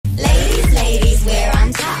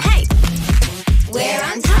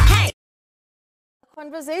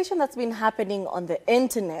Conversation that's been happening on the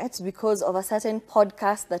internet because of a certain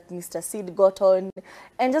podcast that Mr. Sid got on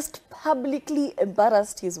and just publicly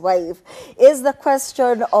embarrassed his wife is the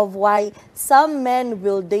question of why some men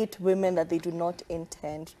will date women that they do not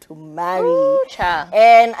intend to marry. Ooh, cha.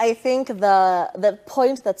 And I think the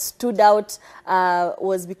point that stood out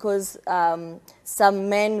was because some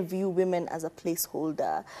men view women as a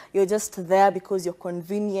placeholder. You're just there because you're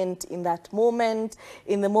convenient in that moment,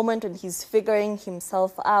 in the moment when he's figuring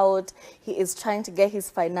himself out, he is trying to get his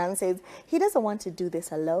finances. He doesn't want to do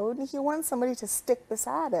this alone. He wants somebody to stick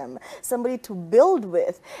beside him, somebody to build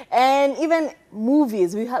with. And even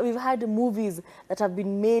movies, we've had movies that have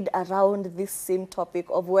been made around this same topic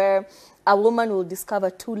of where a woman will discover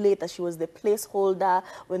too late that she was the placeholder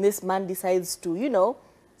when this man decides to, you know,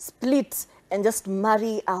 split and just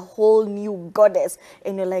marry a whole new goddess.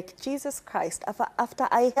 And you're like, Jesus Christ, after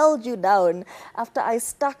I held you down, after I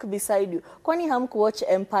stuck beside you, kwani hamkuwatch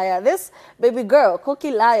Empire? This baby girl,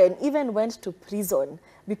 Koki Lion, even went to prison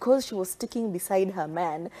because she was sticking beside her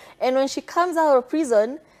man. And when she comes out of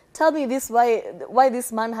prison, tell me this why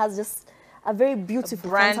this man has just a very beautiful,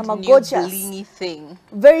 Brand new gorgeous, blingy thing.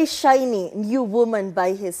 very shiny new woman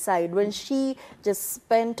by his side when she just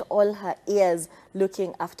spent all her years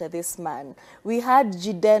looking after this man. We had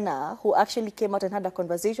Jidena, who actually came out and had a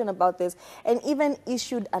conversation about this and even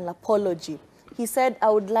issued an apology. He said, I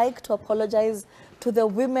would like to apologize to the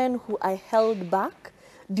women who I held back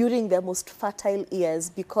during their most fertile years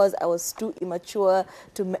because I was too immature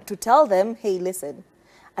to tell them, hey, listen,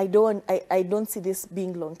 I don't see this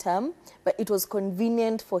being long term, but it was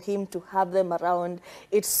convenient for him to have them around.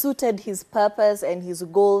 It suited his purpose and his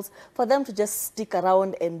goals for them to just stick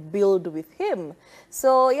around and build with him.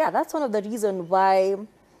 So yeah, that's one of the reasons why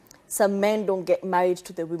some men don't get married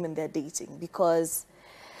to the women they're dating, because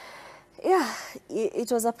yeah,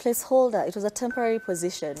 it was a placeholder. It was a temporary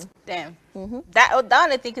position. Damn. That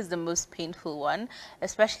one I think is the most painful one,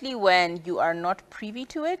 especially when you are not privy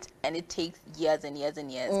to it and it takes years and years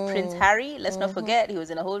and years. Prince Harry, let's not forget, he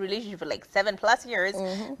was in a whole relationship for like 7+ years,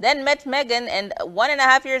 then met Meghan, and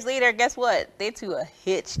 1.5 years later, guess what? They two are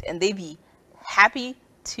hitched and they be happy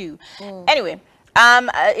too. Anyway,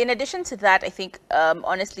 in addition to that, I think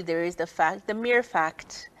honestly there is the mere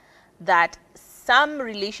fact that some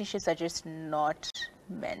relationships are just not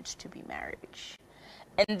meant to be marriage.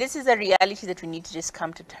 And this is a reality that we need to just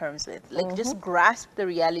come to terms with. Like, just grasp the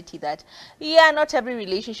reality that, yeah, not every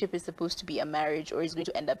relationship is supposed to be a marriage or is going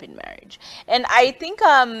to end up in marriage. And I think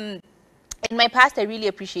in my past, I really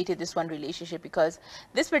appreciated this one relationship because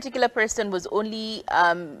this particular person was only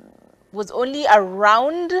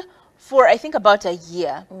around for I think about a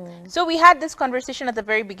year. So we had this conversation at the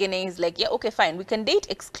very beginning. He's like, yeah, okay, fine, we can date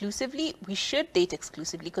exclusively. We should date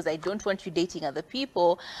exclusively because I don't want you dating other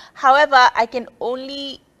people. However, I can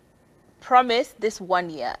only promise this 1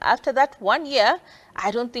 year. After that 1 year,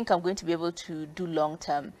 I don't think I'm going to be able to do long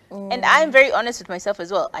term. And I'm very honest with myself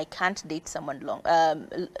as well. I can't date someone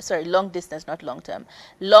long distance, not long term,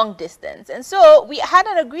 long distance. And so we had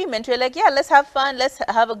an agreement. We're like, yeah, let's have fun. Let's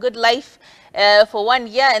have a good life for 1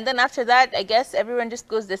 year. And then after that, I guess everyone just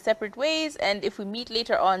goes their separate ways. And if we meet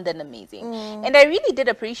later on, then amazing. And I really did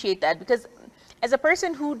appreciate that because as a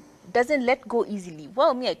person who doesn't let go easily,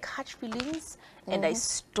 well, me, I catch feelings and I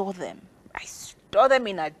store them. I store them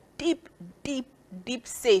in a deep, deep, deep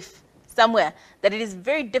safe somewhere that it is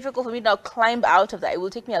very difficult for me to now climb out of that. It will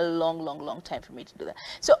take me a long, long, long time for me to do that.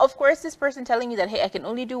 So of course, this person telling me that, hey, I can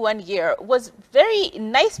only do 1 year was very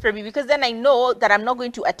nice for me because then I know that I'm not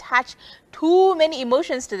going to attach too many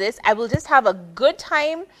emotions to this. I will just have a good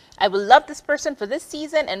time. I will love this person for this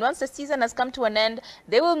season, and once the season has come to an end,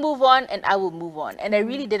 they will move on and I will move on. And I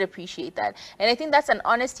really did appreciate that. And I think that's an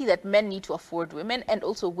honesty that men need to afford women, and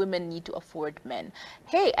also women need to afford men.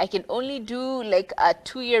 Hey, I can only do like a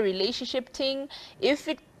 2-year relationship thing. If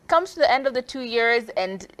it comes to the end of the 2 years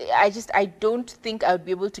and I don't think I would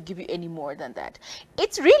be able to give you any more than that.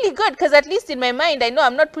 It's really good because at least in my mind I know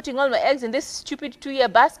I'm not putting all my eggs in this stupid 2-year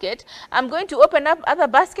basket. I'm going to open up other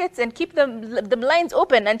baskets and keep the lines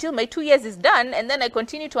open until my 2 years is done, and then I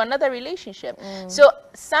continue to another relationship. So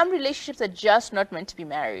some relationships are just not meant to be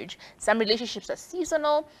marriage. Some relationships are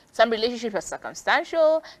seasonal, some relationships are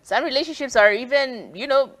circumstantial, some relationships are even, you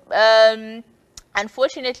know,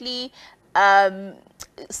 unfortunately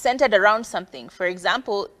centered around something. For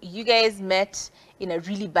example, you guys met in a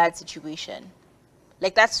really bad situation,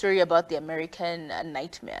 like that story about the American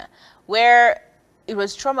Nightmare, where it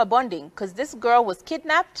was trauma bonding because this girl was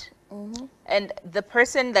kidnapped and the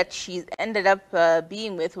person that she ended up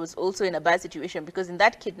being with was also in a bad situation, because in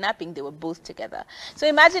that kidnapping they were both together. So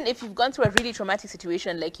imagine if you've gone through a really traumatic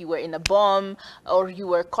situation, like you were in a bomb, or you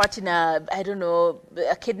were caught in a, I don't know,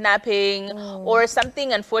 a kidnapping, or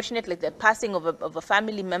something unfortunate like the passing of a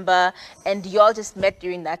family member, and you all just met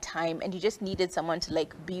during that time, and you just needed someone to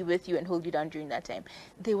like be with you and hold you down during that time.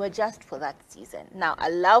 They were just for that season. Now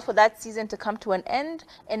allow for that season to come to an end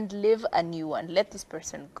and live a new one. Let this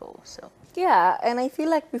person go. So Yeah, and I feel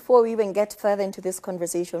like before we even get further into this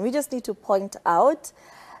conversation, we just need to point out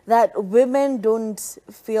that women don't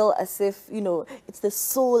feel as if, you know, it's the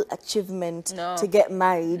sole achievement No. to get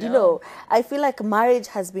married. You No. know, I feel like marriage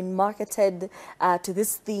has been marketed to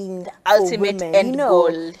this thing for ultimate women. end you know,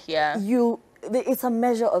 goal. Yeah. It's a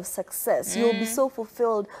measure of success. You'll be so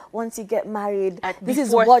fulfilled once you get married. At This is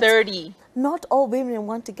before what 30. not all women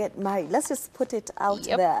want to get married. Let's just put it out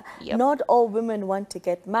Yep, there. yep. Not all women want to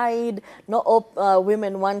get married. Not all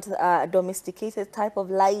women want a domesticated type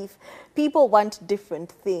of life. People want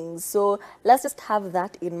different things. So let's just have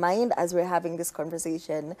that in mind as we're having this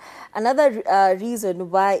conversation. Another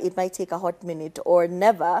reason why it might take a hot minute or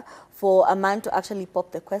never for a man to actually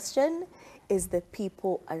pop the question is the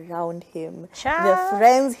people around him, the Child.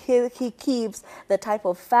 friends he keeps, the type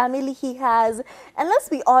of family he has. And let's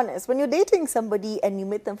be honest, when you're dating somebody and you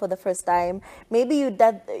meet them for the first time, maybe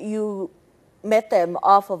you met them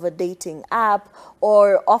off of a dating app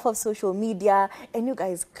or off of social media, and you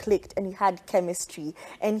guys clicked and you had chemistry,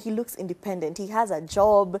 and he looks independent, he has a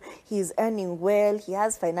job, he's earning well, he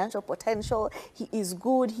has financial potential, he is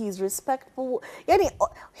good, he's respectful, yani,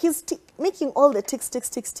 he's making all the ticks.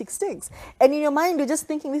 And in your mind you're just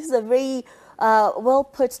thinking, this is a very well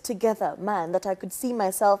put together man that I could see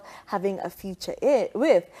myself having a future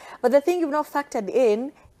with. But the thing you've not factored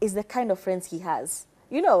in is the kind of friends he has.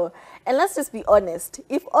 You know, and let's just be honest,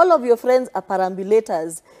 if all of your friends are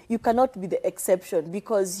perambulators, you cannot be the exception,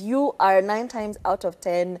 because you are 9 times out of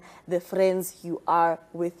 10 the friends you are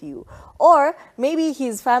with you. Or maybe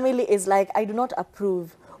his family is like, I do not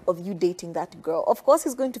approve of you dating that girl. Of course,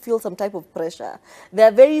 he's going to feel some type of pressure. There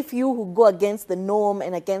are very few who go against the norm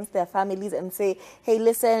and against their families and say, hey,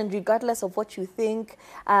 listen, regardless of what you think,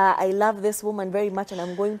 I love this woman very much and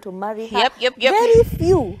I'm going to marry her. Yep. Very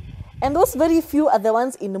few. And those very few are the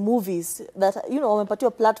ones in the movies that, you know,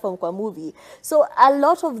 wamepatiwa platform kwa movie. So a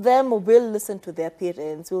lot of them will listen to their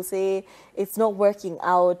parents, will say it's not working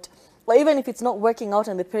out. Or even if it's not working out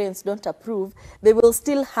and the parents don't approve, they will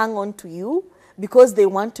still hang on to you because they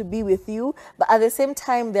want to be with you. But at the same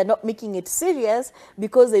time, they're not making it serious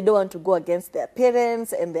because they don't want to go against their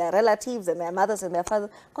parents and their relatives and their mothers and their fathers.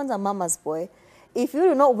 Kwanza mama's boy. If you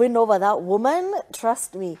do not win over that woman,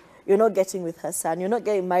 trust me, you're not getting with her son. You're not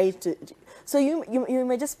getting married to. So you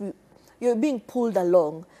may just be, you're being pulled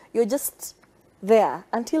along. You're just there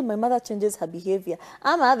until my mother changes her behavior.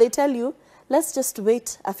 Ama, they tell you, let's just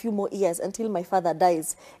wait a few more years until my father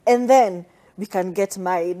dies, and then we can get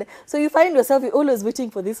married. So you find yourself, you're always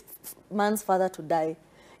waiting for this man's father to die.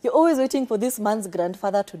 You're always waiting for this man's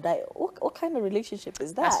grandfather to die. What kind of relationship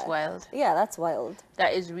is that? That's wild. Yeah, that's wild.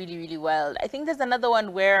 That is really, really wild. I think there's another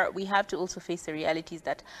one where we have to also face the realities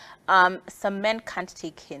that some men can't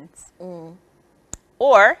take hints.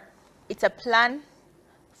 Or it's a plan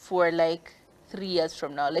for like 3 years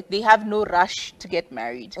from now. Like they have no rush to get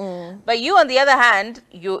married. But you, on the other hand,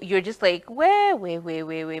 you're just like,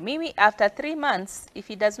 wait. Maybe after 3 months, if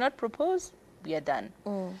he does not propose, we are done.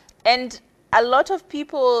 And a lot of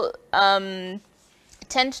people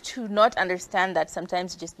tend to not understand that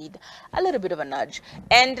sometimes you just need a little bit of a nudge.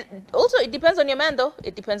 And also, it depends on your man, though.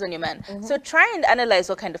 It depends on your man. So try and analyze,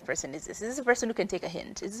 what kind of person is this? Is this a person who can take a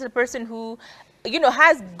hint? Is this a person who, you know,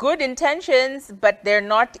 has good intentions, but they're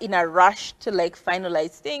not in a rush to like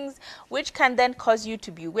finalize things, which can then cause you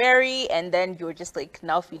to be wary, and then you're just like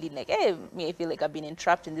now feeling like, hey, I feel like I've been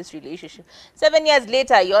entrapped in this relationship. 7 years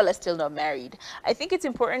later, y'all are still not married. I think it's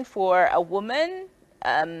important for a woman,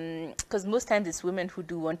 because most times it's women who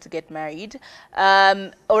do want to get married,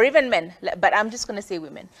 or even men, but I'm just going to say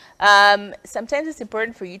women. Sometimes it's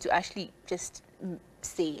important for you to actually just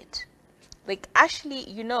say it. Like, Ashley,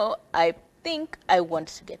 you know, I think I want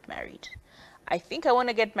to get married. I think I want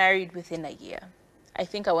to get married within a year. I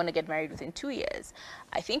think I want to get married within 2 years.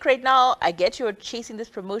 I think right now, I get you're chasing this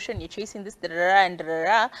promotion, you're chasing this da-da-da and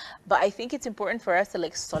da-da-da, but I think it's important for us to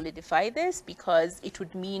like solidify this, because it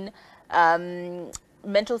would mean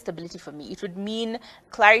mental stability for me. It would mean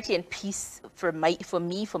clarity and peace for me,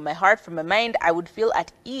 for my heart, for my mind. I would feel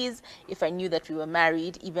at ease if I knew that we were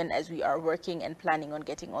married, even as we are working and planning on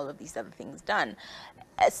getting all of these other things done.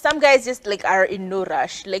 some guys just like are in no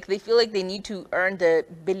rush. Like they feel like they need to earn the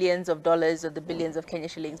billions of dollars or the billions of Kenya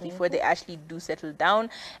shillings before they actually do settle down.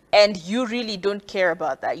 And you really don't care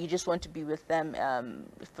about that. You just want to be with them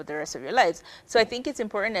for the rest of your lives. So I think it's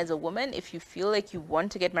important as a woman, if you feel like you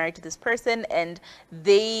want to get married to this person and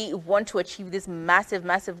they want to achieve these massive,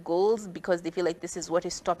 massive goals because they feel like this is what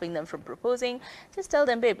is stopping them from proposing, just tell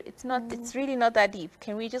them, babe, it's not, it's really not that deep.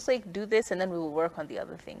 Can we just like do this and then we will work on the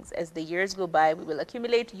other things. As the years go by, we will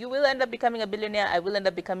accumulate. You will end up becoming a billionaire. I will end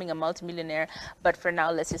up becoming a multimillionaire. But for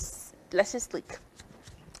now, let's just like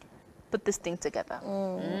put this thing together.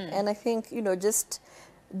 And I think, you know, just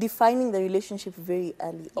defining the relationship very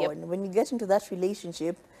early on. When you get into that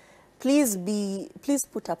relationship, please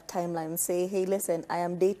put up timelines. Say, hey, listen, I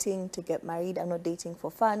am dating to get married. I'm not dating for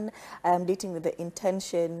fun. I am dating with the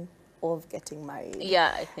intention of getting married.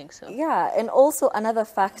 Yeah, I think so. Yeah, and also another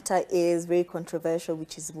factor is very controversial,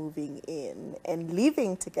 which is moving in and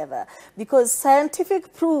living together, because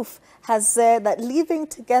scientific proof has said that living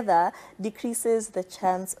together decreases the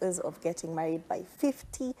chances of getting married by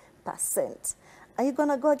 50%. Are you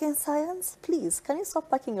gonna go against science? Please, can you stop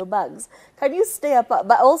packing your bags? Can you stay apart?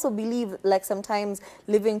 But I also believe like sometimes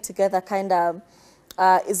living together kind of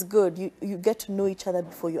is good. You get to know each other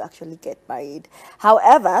before you actually get married.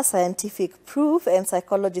 However, scientific proof and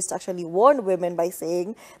psychologists actually warn women by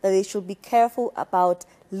saying that they should be careful about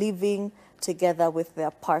living together with their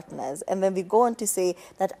partners. And then we go on to say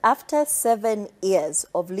that after 7 years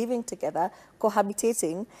of living together,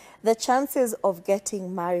 cohabitating, the chances of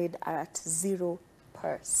getting married are at 0%.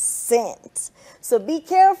 So be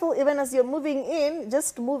careful even as you're moving in.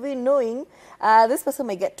 Just move in knowing this person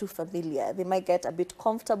might get too familiar. They might get a bit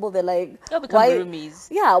comfortable. They're like, they'll become roomies.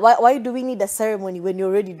 Yeah, why do we need a ceremony when you're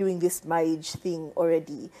already doing this marriage thing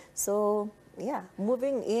already? So yeah,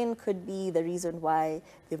 moving in could be the reason why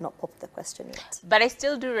they've not popped the question yet. But I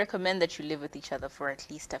still do recommend that you live with each other for at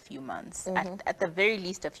least a few months, at the very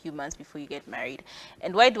least a few months before you get married.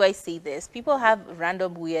 And why do I say this? People have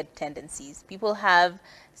random weird tendencies. People have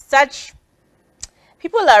such...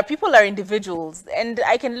 People are individuals, and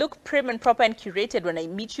I can look prim and proper and curated when I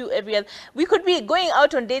meet you every other... We could be going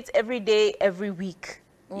out on dates every day, every week.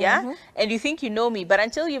 Yeah, and you think you know me, but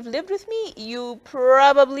until you've lived with me, you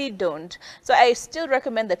probably don't. So I still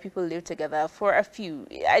recommend that people live together for a few...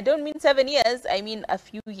 I don't mean 7 years, I mean a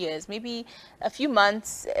few years, maybe a few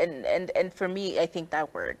months, and for me, I think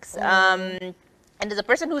that works. And as a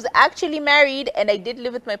person who's actually married, and I did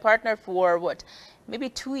live with my partner for what, maybe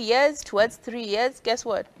 2 years, towards 3 years, guess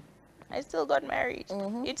what? I still got married.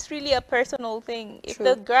 It's really a personal thing. If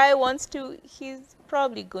the guy wants to, he's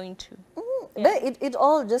probably going to. Yeah. It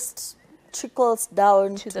all just trickles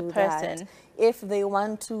down to the person. That. If they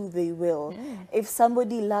want to, they will. If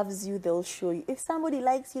somebody loves you, they'll show you. If somebody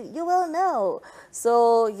likes you, you will know.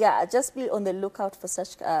 So yeah, just be on the lookout for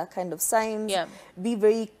such kind of signs. Yeah. Be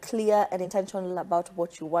very clear and intentional about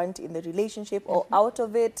what you want in the relationship or out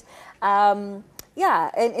of it.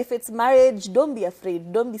 Yeah, and if it's marriage, don't be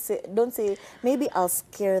afraid. Don't say maybe I'll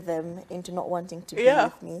scare them into not wanting to be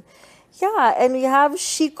with me. Yeah, and we have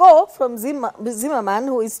Shiko from Zimmerman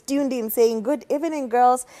who is tuned in saying, good evening,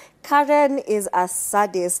 girls. Karen is a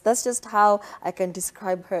sadist. That's just how I can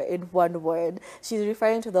describe her in one word. She's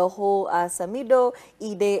referring to the whole Samido,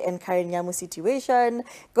 Ide, and Karen Nyamu situation.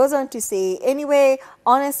 Goes on to say, anyway,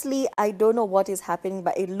 honestly, I don't know what is happening,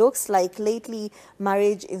 but it looks like lately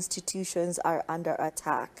marriage institutions are under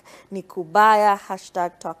attack. Nikubaya,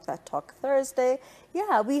 hashtag Talk That Talk Thursday.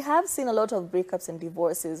 Yeah, we have seen a lot of breakups and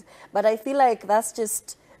divorces, but I feel like that's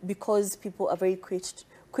just because people are very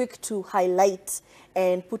quick to highlight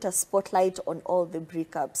and put a spotlight on all the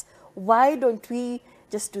breakups. Why don't we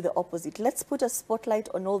just do the opposite? Let's put a spotlight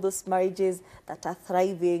on all those marriages that are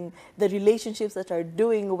thriving, the relationships that are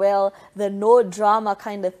doing well, the no drama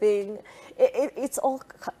kind of thing.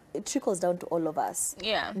 It trickles down to all of us.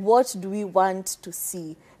 Yeah. What do we want to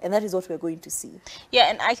see? And that is what we're going to see. Yeah,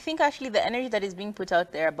 and I think actually the energy that is being put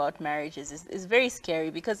out there about marriages is very scary,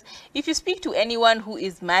 because if you speak to anyone who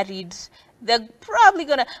is married, they're probably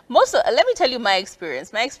gonna... let me tell you my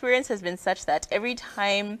experience. My experience has been such that every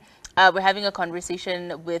time we're having a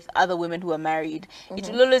conversation with other women who are married, it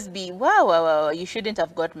will always be, wow, you shouldn't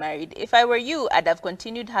have got married. If I were you, I'd have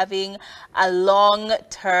continued having a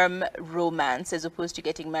long-term romance as opposed to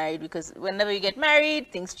getting married, because whenever you get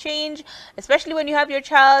married, things change. Especially when you have your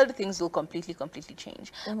child, things will completely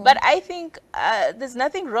change. But I think there's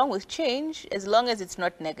nothing wrong with change as long as it's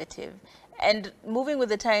not negative. And moving with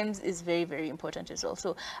the times is very, very important as well.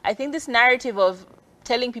 So I think this narrative of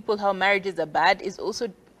telling people how marriages are bad is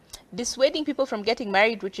also dissuading people from getting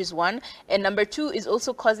married, which is one, and number two is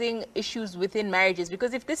also causing issues within marriages,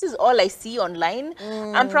 because if this is all I see online,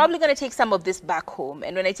 I'm probably going to take some of this back home,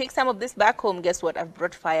 and when I take some of this back home, guess what? I've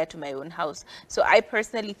brought fire to my own house. So I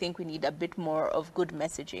personally think we need a bit more of good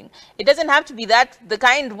messaging. It doesn't have to be that the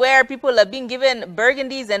kind where people are being given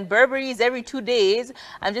burgundies and Burberrys every 2 days.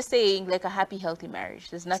 I'm just saying, like, a happy, healthy marriage.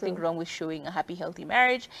 There's nothing wrong with showing a happy, healthy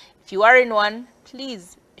marriage. If you are in one,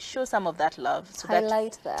 please show some of that love. So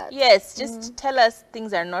Highlight that. Yes, just tell us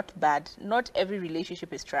things are not bad. Not every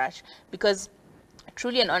relationship is trash, because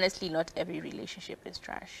truly and honestly, not every relationship is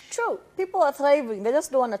trash. True. People are thriving. They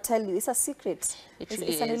just don't want to tell you. It's a secret. It It's,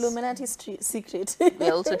 really it's an is. Illuminati secret.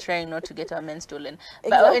 We're also trying not to get our men stolen.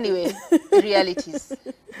 But Exactly. anyway, realities.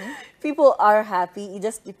 People are happy. It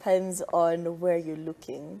just depends on where you're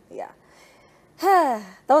looking. Yeah. That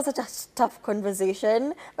was such a tough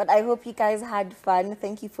conversation, but I hope you guys had fun.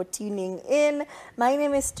 Thank you for tuning in. My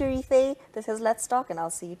name is Turithe. This is Let's Talk, and I'll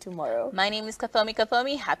see you tomorrow. My name is Kathomi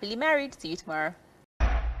Kathomi. Happily married. See you tomorrow.